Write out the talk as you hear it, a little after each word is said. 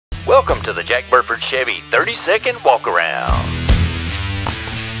Welcome to the Jack Burford Chevy 30-second walk-around.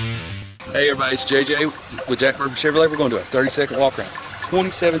 Hey everybody, it's JJ with Jack Burford Chevrolet. We're going to do a 30-second walk-around.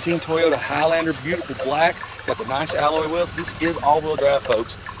 2017 Toyota Highlander, beautiful black, got the nice alloy wheels. This is all-wheel drive,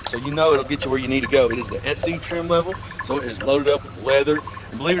 folks, so you know it'll get you where you need to go. It is the SC trim level, so it is loaded up with leather.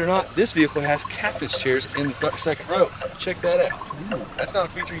 And believe it or not, this vehicle has captain's chairs in the second row. Check that out. That's not a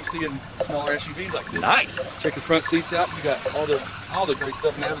feature you see in smaller SUVs like this. Nice. Check the front seats out. You got all the great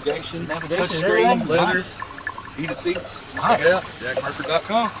stuff: navigation, touch screen, leather, nice. heated seats. Nice. Check it out.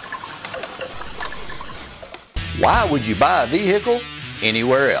 JackBurford.com. Why would you buy a vehicle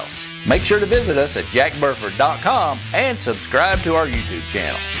anywhere else? Make sure to visit us at jackburford.com and subscribe to our YouTube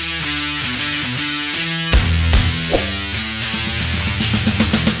channel.